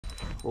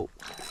Oh,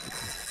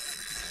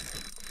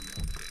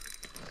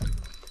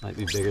 might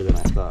be bigger than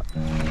I thought.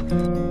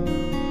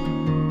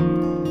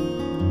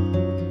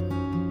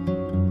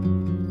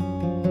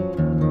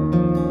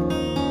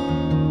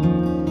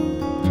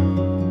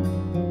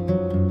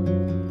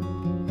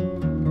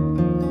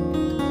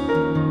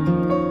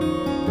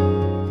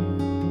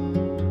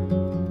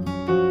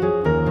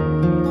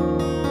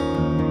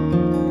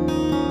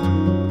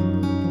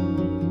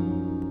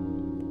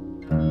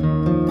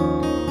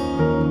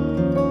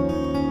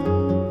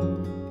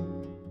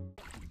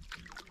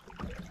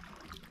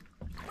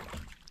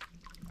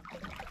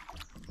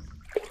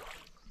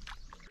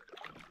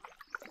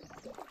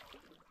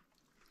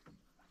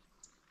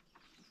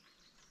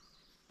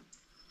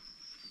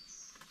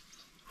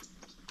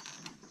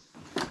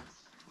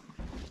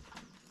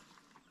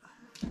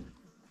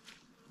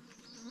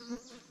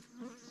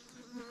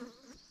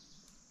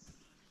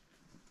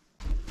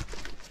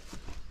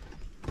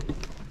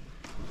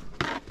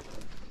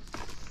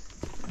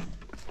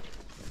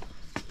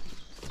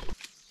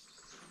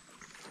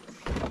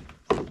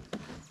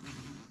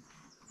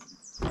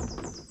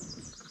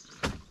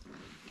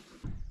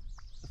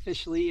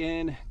 Officially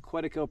in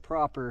Quetico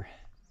proper.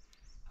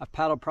 I've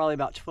paddled probably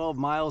about 12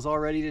 miles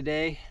already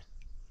today.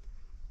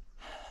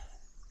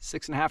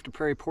 6.5 to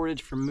Prairie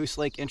Portage from Moose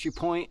Lake entry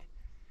point,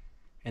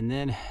 and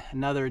then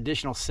another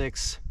additional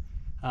 6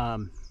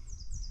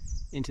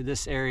 into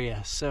this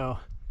area. So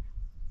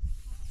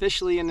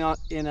officially in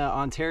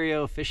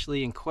Ontario,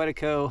 officially in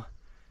Quetico,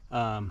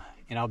 and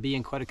I'll be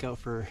in Quetico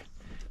for,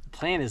 the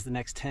plan is the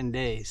next 10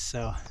 days.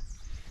 So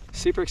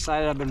super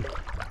excited. I've been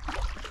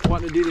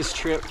wanting to do this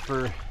trip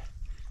for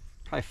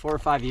probably 4 or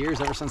 5 years,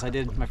 ever since I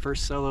did my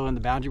first solo in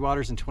the Boundary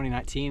Waters in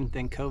 2019.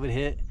 Then COVID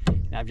hit,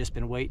 and I've just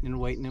been waiting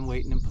and waiting and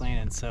waiting and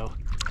planning. So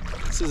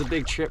this is a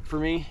big trip for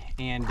me,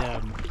 and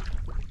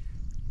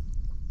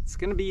it's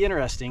gonna be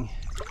interesting.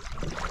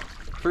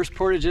 First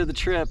portage of the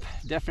trip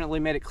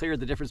definitely made it clear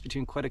the difference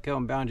between Quetico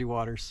and Boundary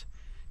Waters.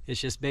 It's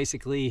just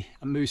basically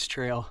a moose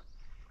trail,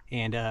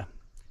 and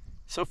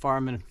so far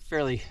I'm in a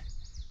fairly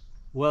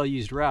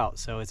well-used route.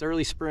 So it's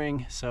early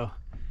spring, so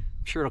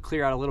I'm sure it'll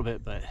clear out a little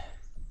bit, but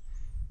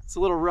it's a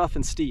little rough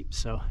and steep.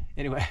 So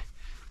anyway,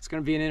 it's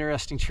going to be an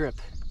interesting trip.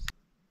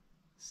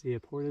 See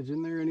a portage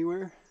in there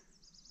anywhere?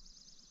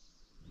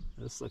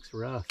 This looks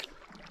rough.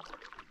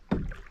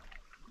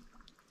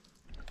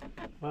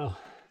 Well,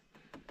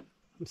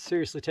 I'm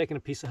seriously taking a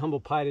piece of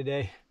humble pie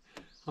today.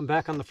 I'm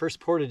back on the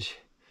first portage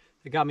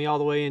that got me all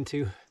the way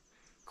into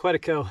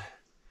Quetico.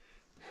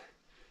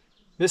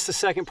 Missed the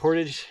second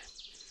portage.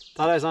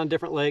 Thought I was on a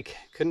different lake.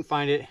 Couldn't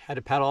find it. Had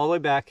to paddle all the way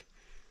back.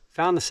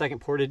 Found the second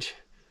portage.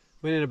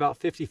 Went in about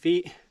 50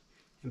 feet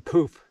and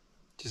poof,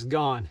 just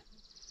gone.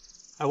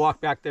 I walked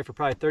back there for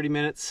probably 30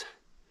 minutes.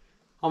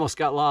 Almost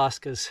got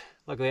lost because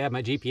luckily I had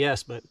my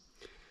GPS, but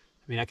I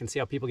mean, I can see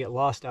how people get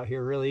lost out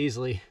here really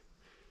easily.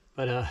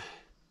 But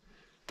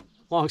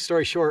long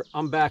story short,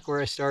 I'm back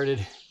where I started,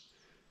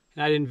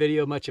 and I didn't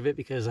video much of it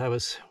because I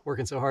was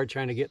working so hard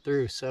trying to get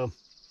through. So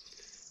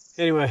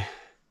anyway,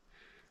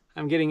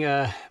 I'm getting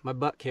my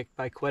butt kicked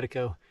by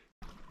Quetico.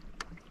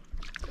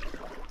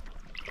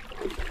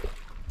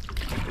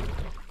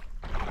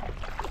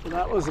 So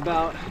that was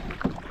about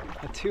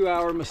a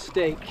 2-hour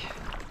mistake.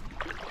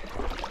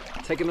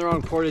 Taking the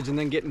wrong portage and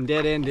then getting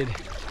dead-ended.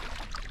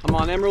 I'm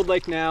on Emerald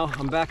Lake now.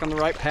 I'm back on the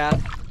right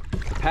path.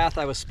 The path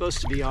I was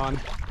supposed to be on.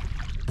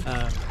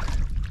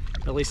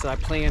 At least that I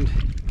planned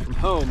from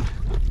home.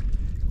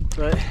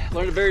 But I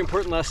learned a very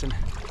important lesson.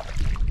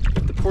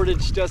 The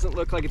portage doesn't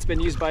look like it's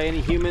been used by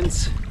any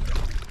humans.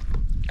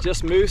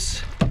 Just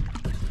moose.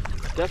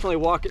 Definitely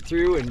walk it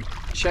through and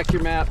check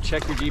your map,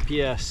 check your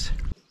GPS.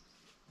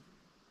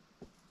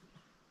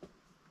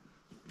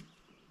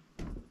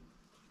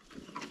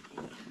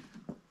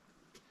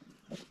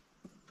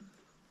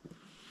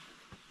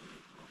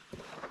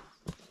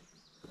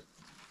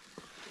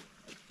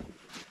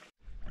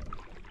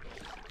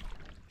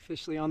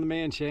 Officially on the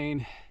man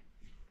chain.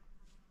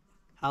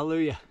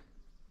 Hallelujah.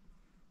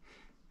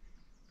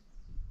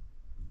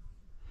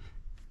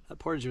 That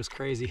portage was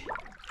crazy.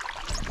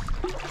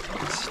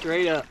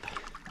 Straight up.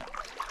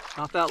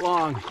 Not that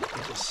long,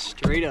 but just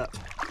straight up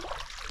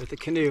with the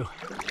canoe.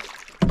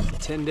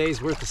 10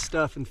 days worth of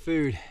stuff and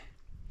food.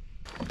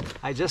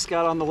 I just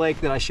got on the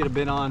lake that I should have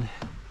been on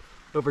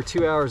over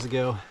 2 hours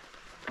ago.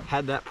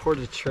 Had that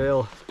portage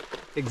trail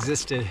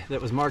existed that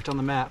was marked on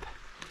the map.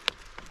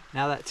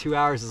 Now that 2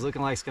 hours is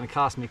looking like it's going to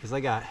cost me because I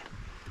got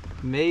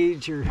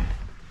major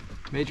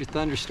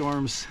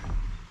thunderstorms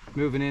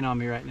moving in on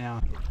me right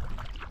now.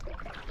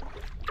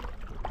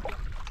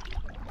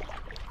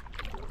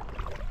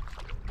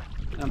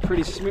 I'm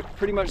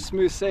pretty much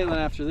smooth sailing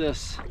after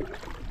this,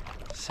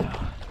 so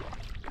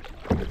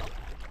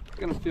it's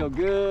gonna feel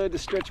good to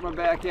stretch my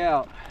back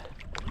out.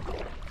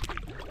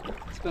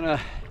 It's been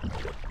a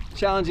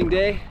challenging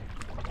day,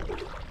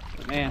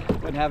 but man,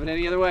 wouldn't have it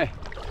any other way.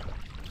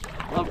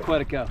 Love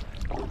Quetico.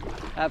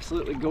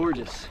 Absolutely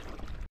gorgeous.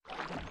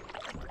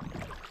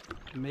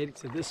 I made it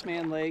to this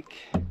man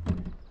lake.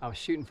 I was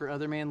shooting for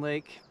Other Man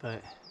Lake,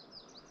 but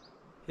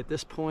At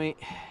this point,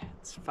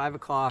 it's 5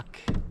 o'clock.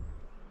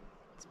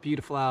 It's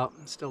beautiful out.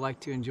 Still like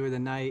to enjoy the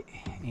night,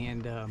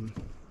 and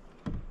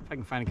if I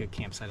can find a good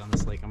campsite on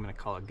this lake, I'm gonna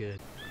call it good.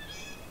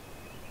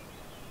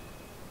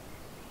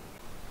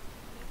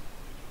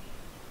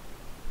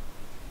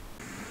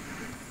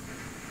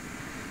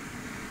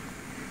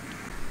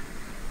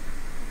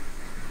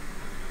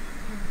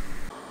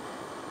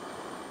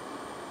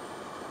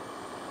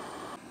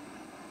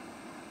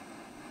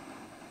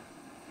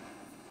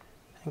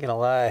 I'm gonna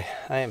lie,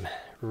 I am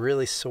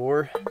really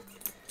sore.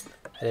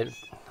 I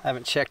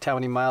haven't checked how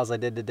many miles I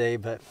did today,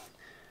 but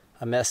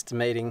I'm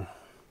estimating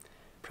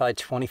probably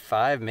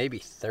 25, maybe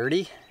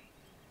 30.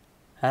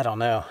 I don't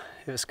know.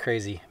 It was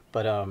crazy,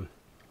 but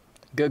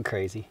good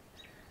crazy.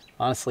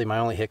 Honestly, my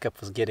only hiccup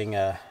was getting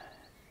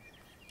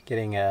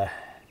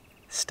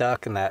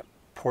stuck and that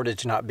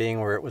portage not being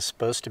where it was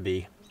supposed to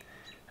be.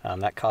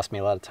 That cost me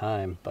a lot of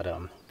time, but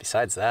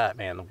besides that,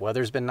 man, the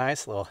weather's been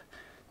nice, a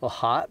little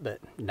hot, but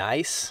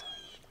nice.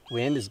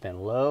 Wind has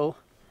been low.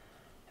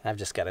 I've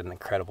just got an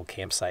incredible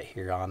campsite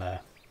here on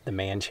the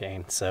man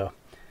chain. So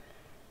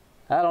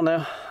I don't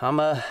know.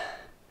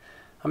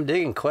 I'm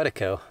digging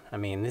Quetico. I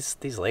mean,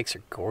 these lakes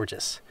are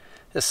gorgeous.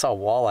 Just saw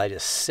walleye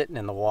just sitting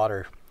in the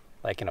water,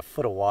 like in a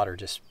foot of water,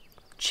 just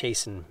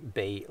chasing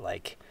bait.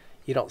 Like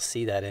you don't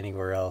see that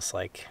anywhere else.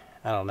 Like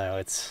I don't know.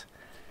 It's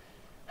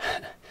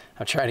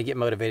I'm trying to get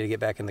motivated to get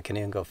back in the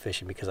canoe and go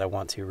fishing because I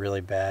want to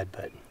really bad,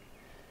 but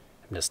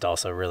I'm just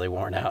also really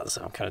worn out,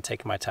 so I'm kind of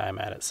taking my time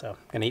at it. So I'm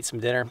gonna eat some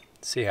dinner,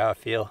 see how I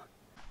feel.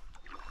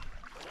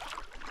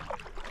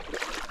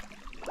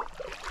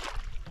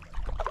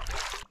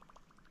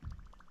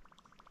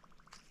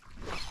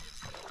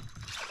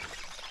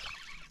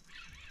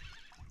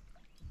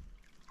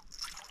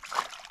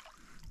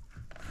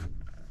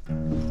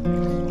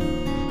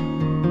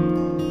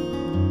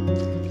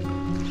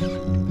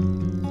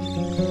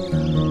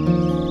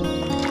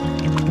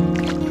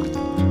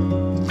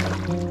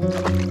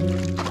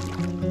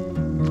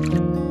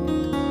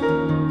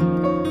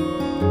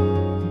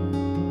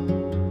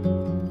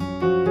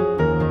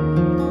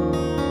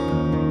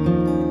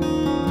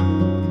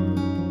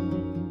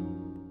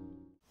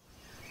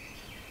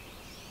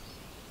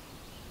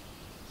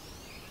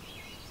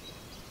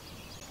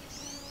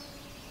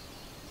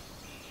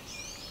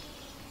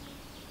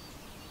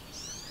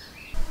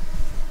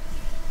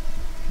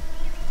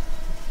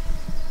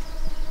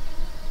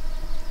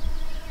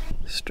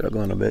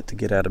 Struggling a bit to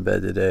get out of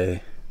bed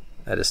today.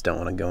 I just don't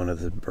want to go into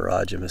the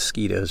barrage of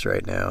mosquitoes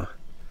right now.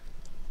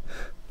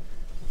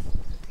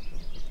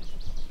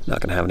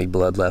 Not gonna have any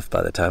blood left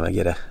by the time I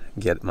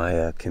get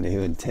my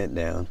canoe and tent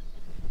down.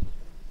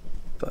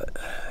 But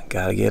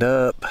gotta get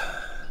up,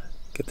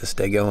 get this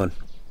day going.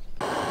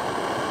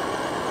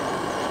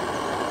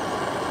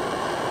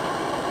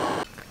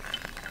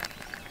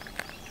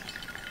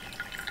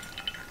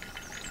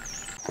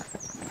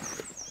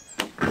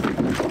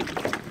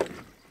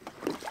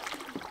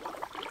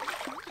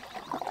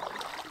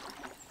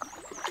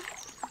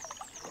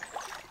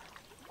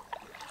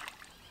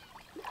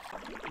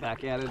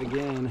 Back at it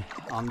again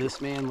on this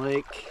man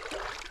lake.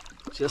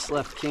 Just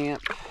left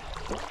camp.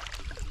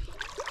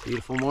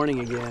 Beautiful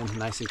morning again,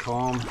 nice and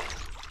calm.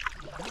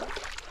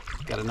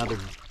 Got another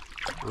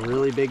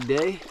really big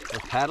day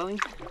of paddling,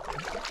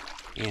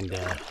 and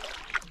yeah,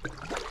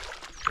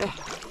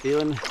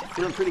 feeling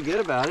pretty good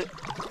about it.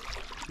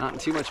 Not in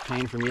too much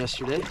pain from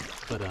yesterday,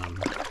 but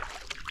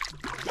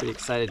pretty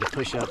excited to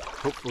push up,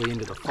 hopefully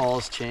into the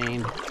falls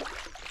chain.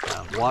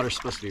 Water's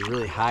supposed to be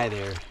really high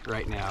there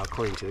right now,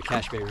 according to the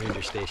Cache Bay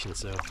Ranger Station,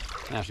 so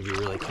I have to be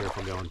really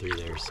careful going through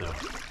there. So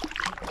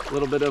a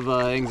little bit of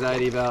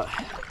anxiety about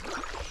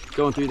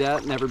going through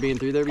that, never being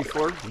through there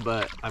before,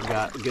 but I've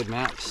got good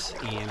maps,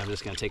 and I'm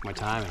just going to take my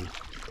time and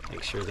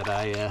make sure that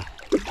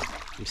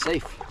I'm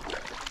safe.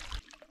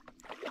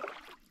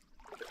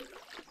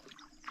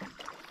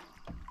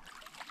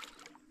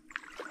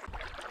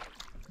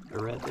 I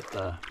read that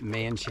the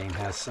man chain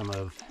has some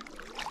of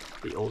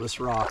the oldest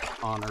rock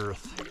on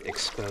Earth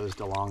exposed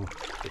along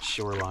its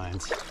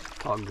shorelines,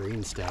 called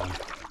greenstone.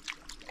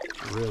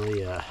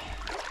 Really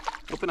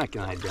hoping I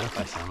can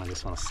identify some. I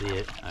just want to see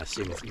it. I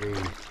assume it's green.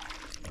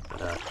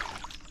 But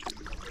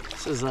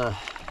this is a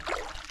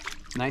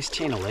nice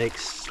chain of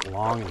lakes,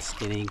 long and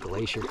skinny,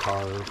 glacier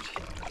carved.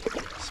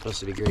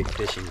 Supposed to be great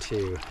fishing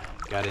too.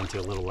 Got into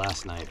a little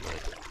last night,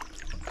 but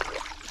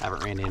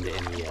haven't ran into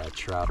any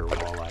trout or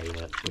walleye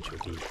yet, which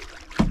would be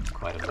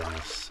quite a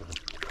bonus. So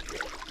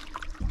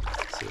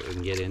see what we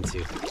can get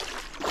into.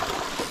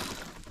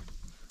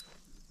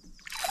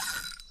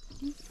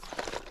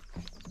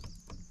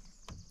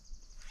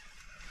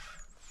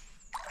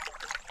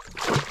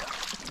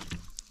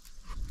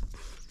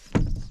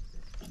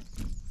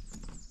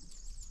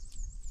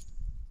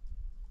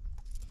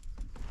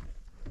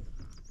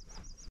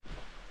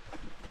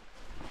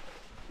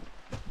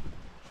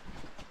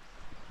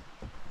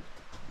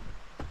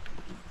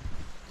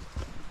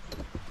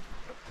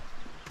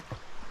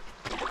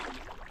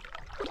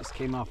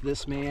 Came off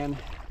this man,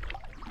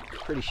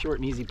 pretty short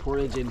and easy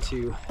portage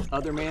into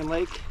Other Man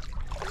Lake.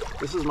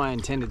 This was my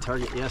intended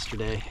target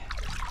yesterday.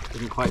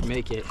 Didn't quite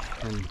make it,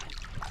 and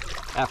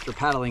after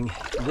paddling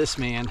this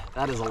man,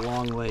 that is a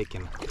long lake,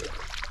 and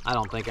I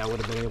don't think I would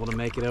have been able to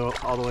make it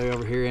all the way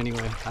over here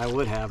anyway. I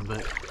would have, but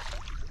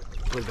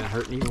it would have been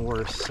hurting even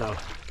worse, so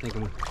I think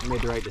I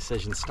made the right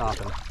decision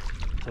stopping.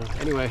 So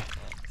anyway,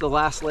 the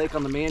last lake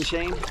on the man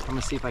chain. I'm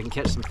gonna see if I can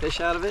catch some fish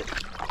out of it,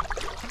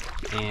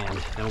 and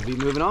then we'll be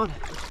moving on.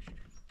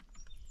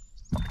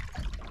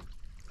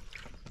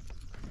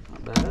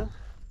 Not bad.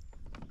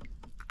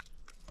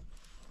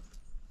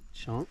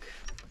 Chunk.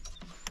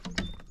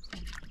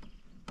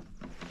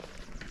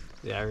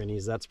 The irony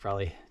is that's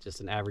probably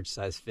just an average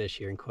sized fish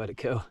here in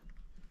Quetico.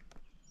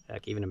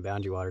 Heck, even in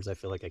boundary waters, I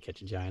feel like I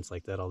catch giants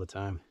like that all the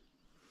time.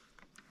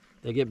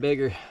 They get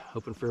bigger,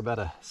 hoping for about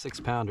a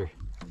 6-pounder.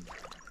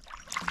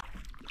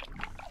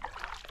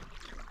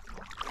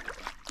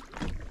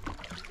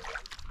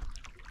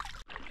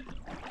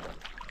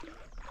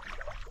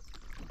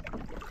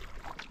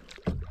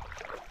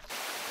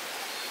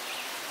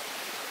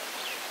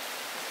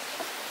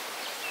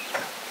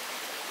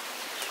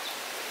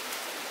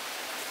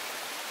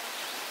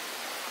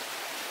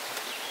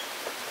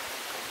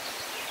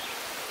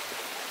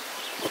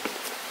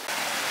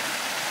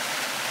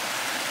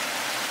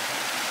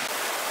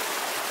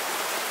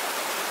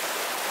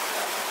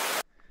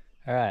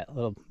 All right, a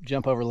little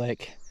jump over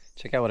lake.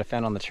 Check out what I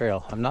found on the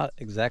trail. I'm not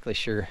exactly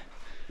sure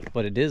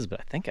what it is, but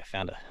I think I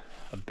found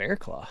a bear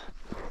claw.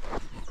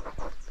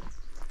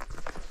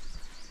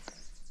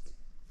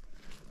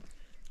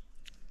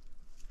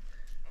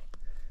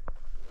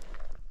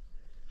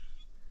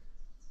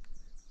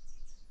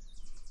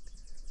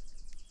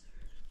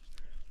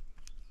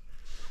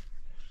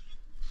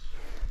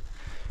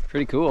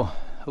 Pretty cool.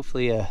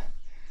 Hopefully a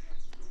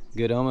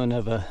good omen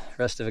of a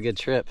rest of a good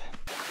trip.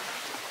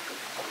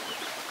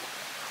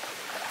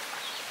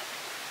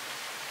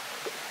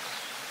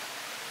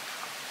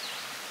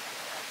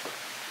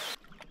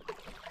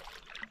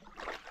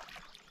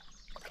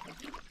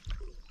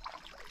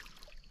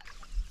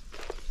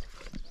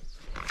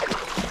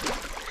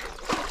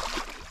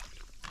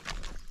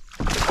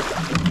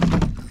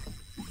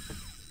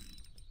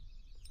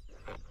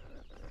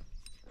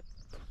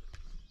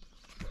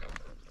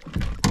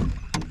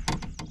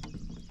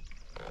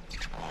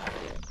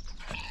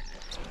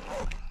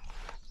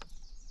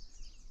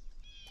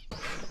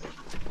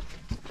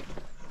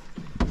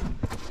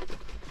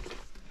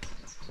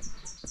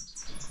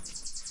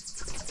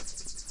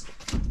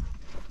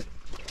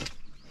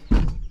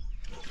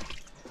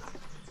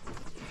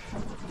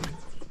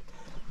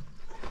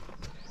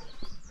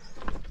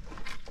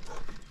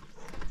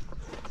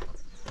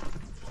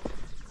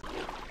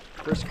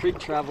 First creek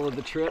travel of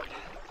the trip.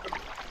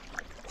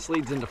 This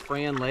leads into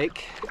Fran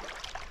Lake.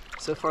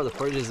 So far the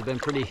portages have been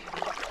pretty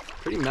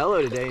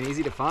mellow today and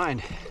easy to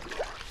find.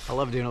 I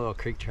love doing a little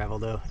creek travel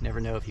though. Never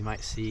know if you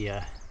might see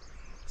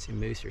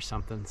moose or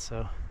something,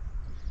 so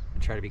I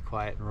try to be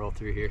quiet and roll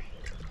through here.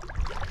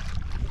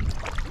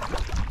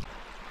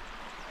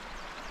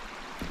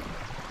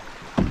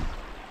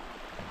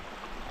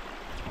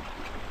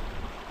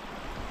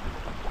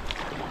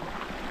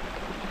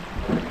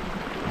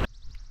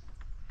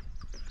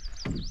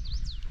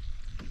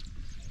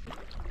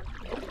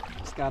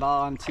 Got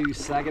on to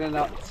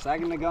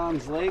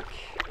Saginagon's Lake.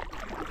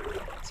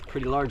 It's a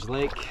pretty large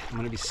lake. I'm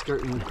going to be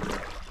skirting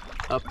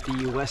up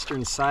the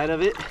western side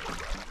of it.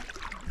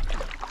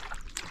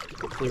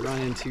 Hopefully run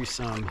into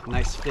some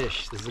nice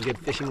fish. This is a good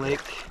fishing lake.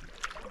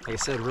 Like I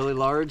said, really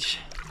large.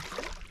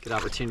 Good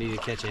opportunity to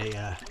catch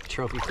a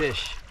trophy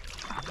fish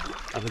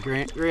of the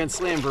Grand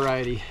Slam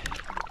variety.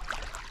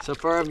 So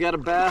far I've got a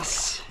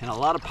bass and a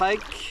lot of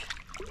pike.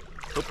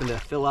 Hoping to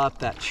fill out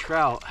that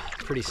trout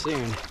pretty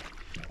soon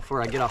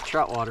before I get off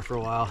trout water for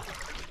a while.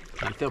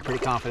 I feel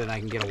pretty confident I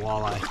can get a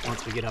walleye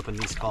once we get up in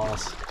these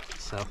falls.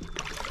 So,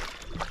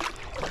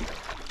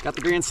 got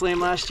the Grand Slam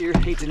last year.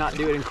 Hate to not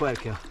do it in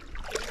Quetico.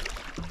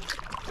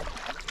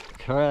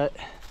 Cut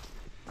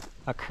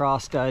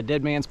across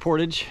Dead Man's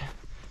Portage.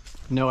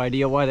 No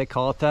idea why they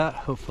call it that.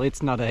 Hopefully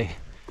it's not a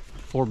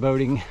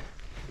foreboding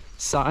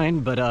sign,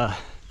 but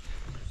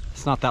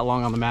it's not that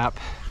long on the map.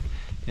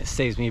 It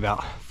saves me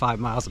about 5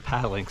 miles of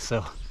paddling,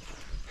 so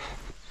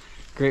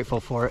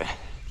grateful for it.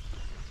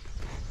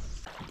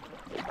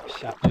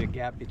 Shot through a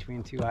gap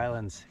between two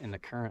islands and the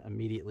current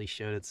immediately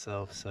showed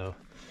itself, so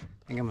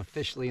I think I'm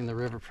officially in the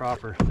river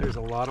proper. There's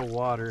a lot of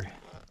water.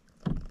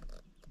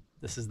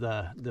 This is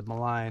the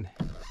malign.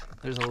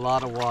 There's a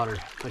lot of water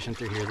pushing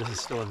through here. This is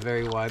still a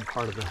very wide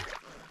part of the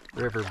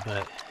river,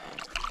 but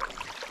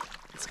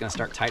it's gonna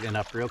start tightening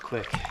up real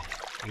quick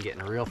and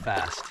getting real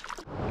fast.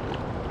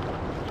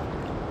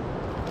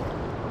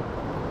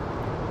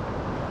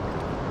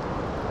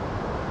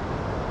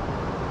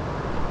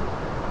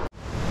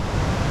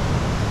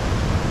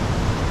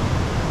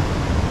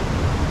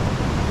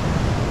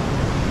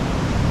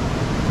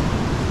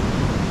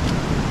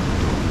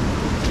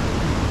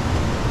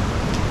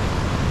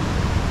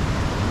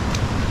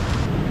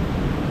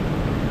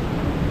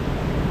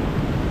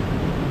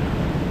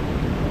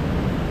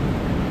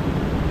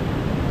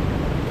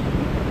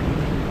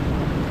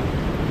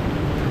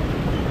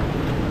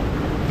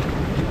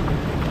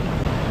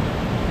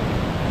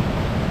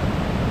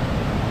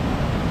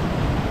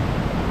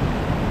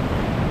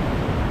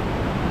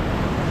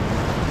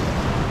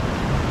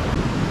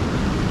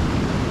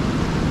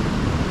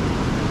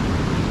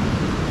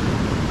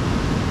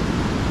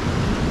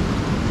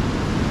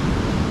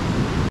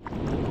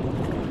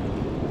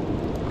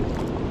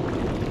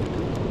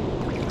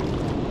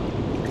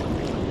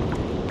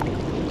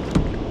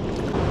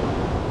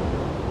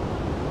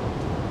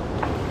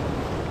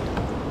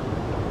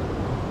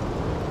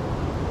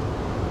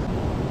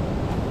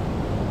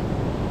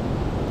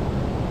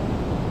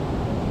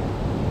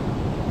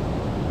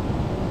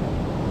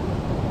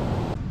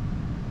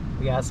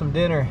 got some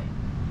dinner.